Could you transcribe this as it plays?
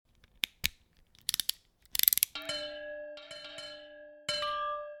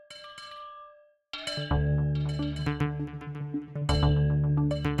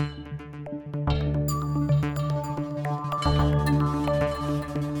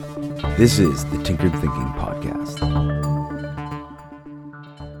This is the Tinkered Thinking Podcast.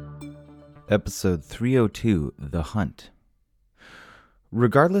 Episode 302, The Hunt.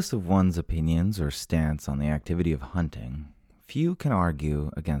 Regardless of one's opinions or stance on the activity of hunting, few can argue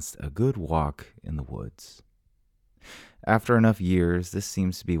against a good walk in the woods. After enough years, this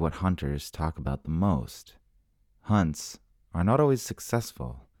seems to be what hunters talk about the most. Hunts are not always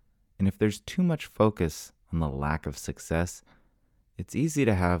successful, and if there's too much focus on the lack of success, it's easy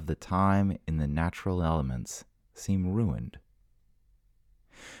to have the time in the natural elements seem ruined.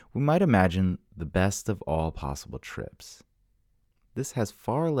 We might imagine the best of all possible trips. This has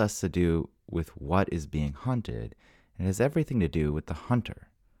far less to do with what is being hunted and has everything to do with the hunter.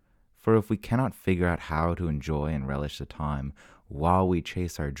 For if we cannot figure out how to enjoy and relish the time while we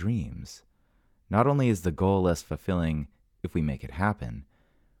chase our dreams, not only is the goal less fulfilling if we make it happen,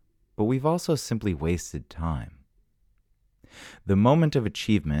 but we've also simply wasted time. The moment of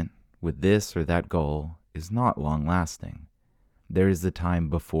achievement with this or that goal is not long-lasting. There is the time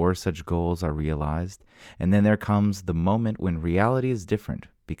before such goals are realized, and then there comes the moment when reality is different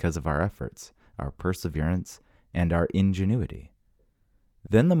because of our efforts, our perseverance, and our ingenuity.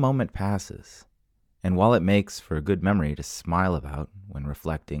 Then the moment passes, and while it makes for a good memory to smile about when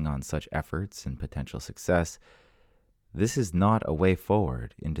reflecting on such efforts and potential success, this is not a way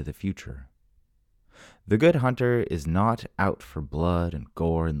forward into the future. The good hunter is not out for blood and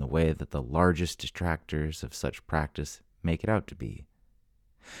gore in the way that the largest detractors of such practice make it out to be.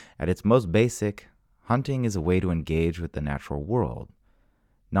 At its most basic, hunting is a way to engage with the natural world,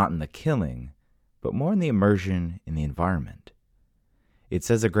 not in the killing, but more in the immersion in the environment. It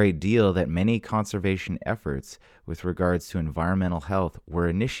says a great deal that many conservation efforts with regards to environmental health were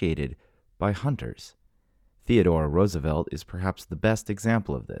initiated by hunters. Theodore Roosevelt is perhaps the best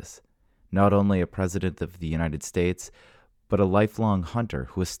example of this. Not only a president of the United States, but a lifelong hunter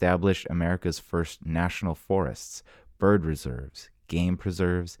who established America's first national forests, bird reserves, game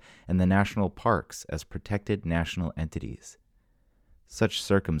preserves, and the national parks as protected national entities. Such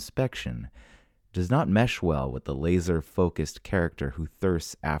circumspection does not mesh well with the laser-focused character who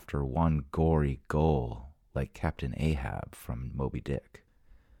thirsts after one gory goal, like Captain Ahab from Moby Dick.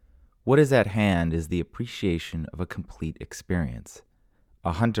 What is at hand is the appreciation of a complete experience.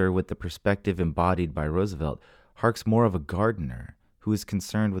 A hunter with the perspective embodied by Roosevelt harks more of a gardener who is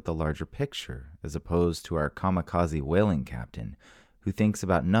concerned with the larger picture, as opposed to our kamikaze whaling captain who thinks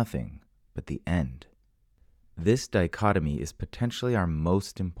about nothing but the end. This dichotomy is potentially our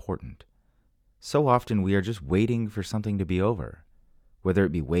most important. So often we are just waiting for something to be over, whether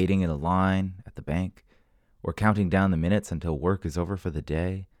it be waiting in a line at the bank, or counting down the minutes until work is over for the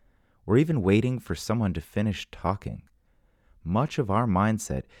day, or even waiting for someone to finish talking. Much of our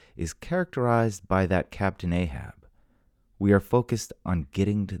mindset is characterized by that Captain Ahab. We are focused on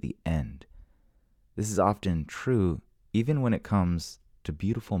getting to the end. This is often true even when it comes to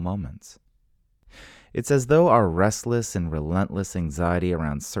beautiful moments. It's as though our restless and relentless anxiety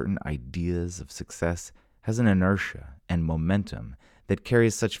around certain ideas of success has an inertia and momentum that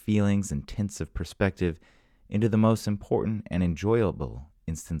carries such feelings and tints of perspective into the most important and enjoyable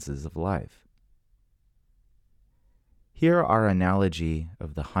instances of life. Here our analogy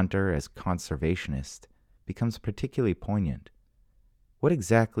of the hunter as conservationist becomes particularly poignant. What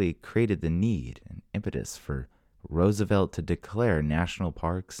exactly created the need and impetus for Roosevelt to declare national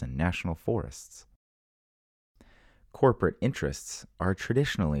parks and national forests? Corporate interests are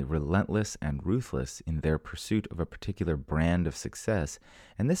traditionally relentless and ruthless in their pursuit of a particular brand of success,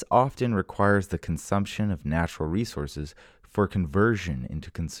 and this often requires the consumption of natural resources for conversion into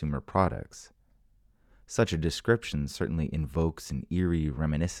consumer products. Such a description certainly invokes an eerie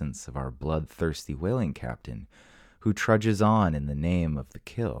reminiscence of our bloodthirsty whaling captain who trudges on in the name of the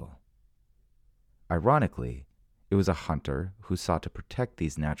kill. Ironically, it was a hunter who sought to protect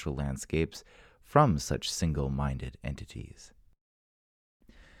these natural landscapes from such single-minded entities.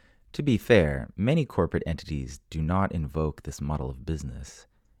 To be fair, many corporate entities do not invoke this model of business,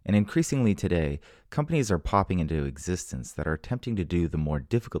 and increasingly today, companies are popping into existence that are attempting to do the more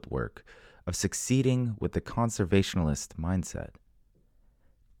difficult work of succeeding with the conservationist mindset.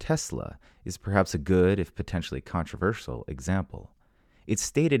 Tesla is perhaps a good, if potentially controversial, example. Its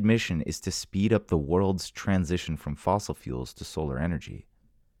stated mission is to speed up the world's transition from fossil fuels to solar energy.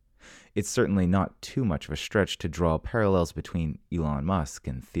 It's certainly not too much of a stretch to draw parallels between Elon Musk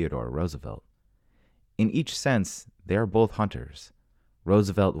and Theodore Roosevelt. In each sense, they are both hunters.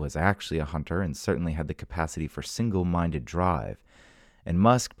 Roosevelt was actually a hunter and certainly had the capacity for single-minded drive, and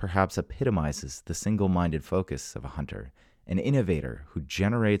Musk perhaps epitomizes the single-minded focus of a hunter, an innovator who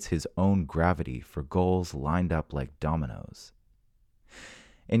generates his own gravity for goals lined up like dominoes.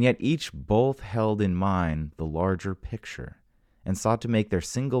 and yet each both held in mind the larger picture and sought to make their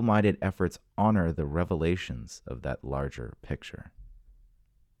single-minded efforts honor the revelations of that larger picture.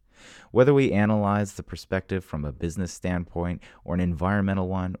 Whether we analyze the perspective from a business standpoint or an environmental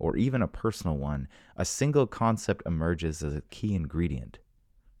one or even a personal one, a single concept emerges as a key ingredient.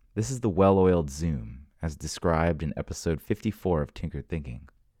 This is the well-oiled zoom, as described in episode 54 of Tinkered Thinking.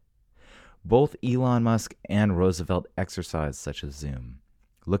 Both Elon Musk and Roosevelt exercised such a zoom,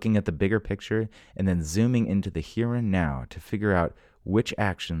 looking at the bigger picture and then zooming into the here and now to figure out which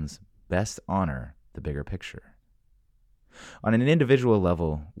actions best honor the bigger picture. On an individual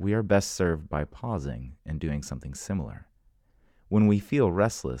level, we are best served by pausing and doing something similar. When we feel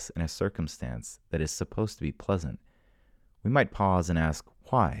restless in a circumstance that is supposed to be pleasant, we might pause and ask,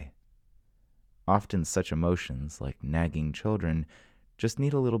 why? Often such emotions, like nagging children, just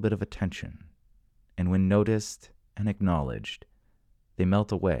need a little bit of attention, and when noticed and acknowledged, they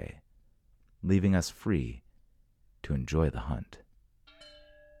melt away, leaving us free to enjoy the hunt.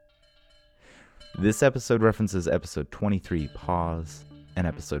 This episode references episode 23, Pause, and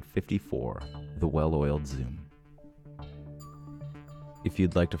episode 54, The Well-Oiled Zoom. If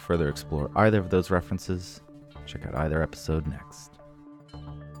you'd like to further explore either of those references, check out either episode next.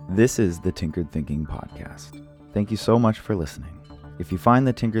 This is the Tinkered Thinking Podcast. Thank you so much for listening. If you find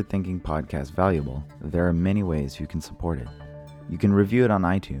the Tinkered Thinking Podcast valuable, there are many ways you can support it. You can review it on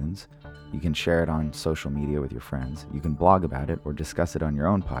iTunes, you can share it on social media with your friends, you can blog about it or discuss it on your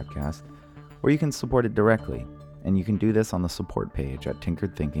own podcast, or you can support it directly, and you can do this on the support page at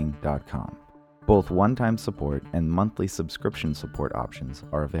tinkeredthinking.com. Both one-time support and monthly subscription support options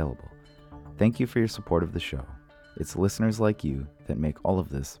are available. Thank you for your support of the show. It's listeners like you that make all of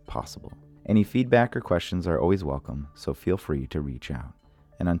this possible. Any feedback or questions are always welcome, so feel free to reach out.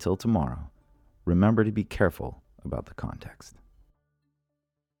 And until tomorrow, remember to be careful about the context.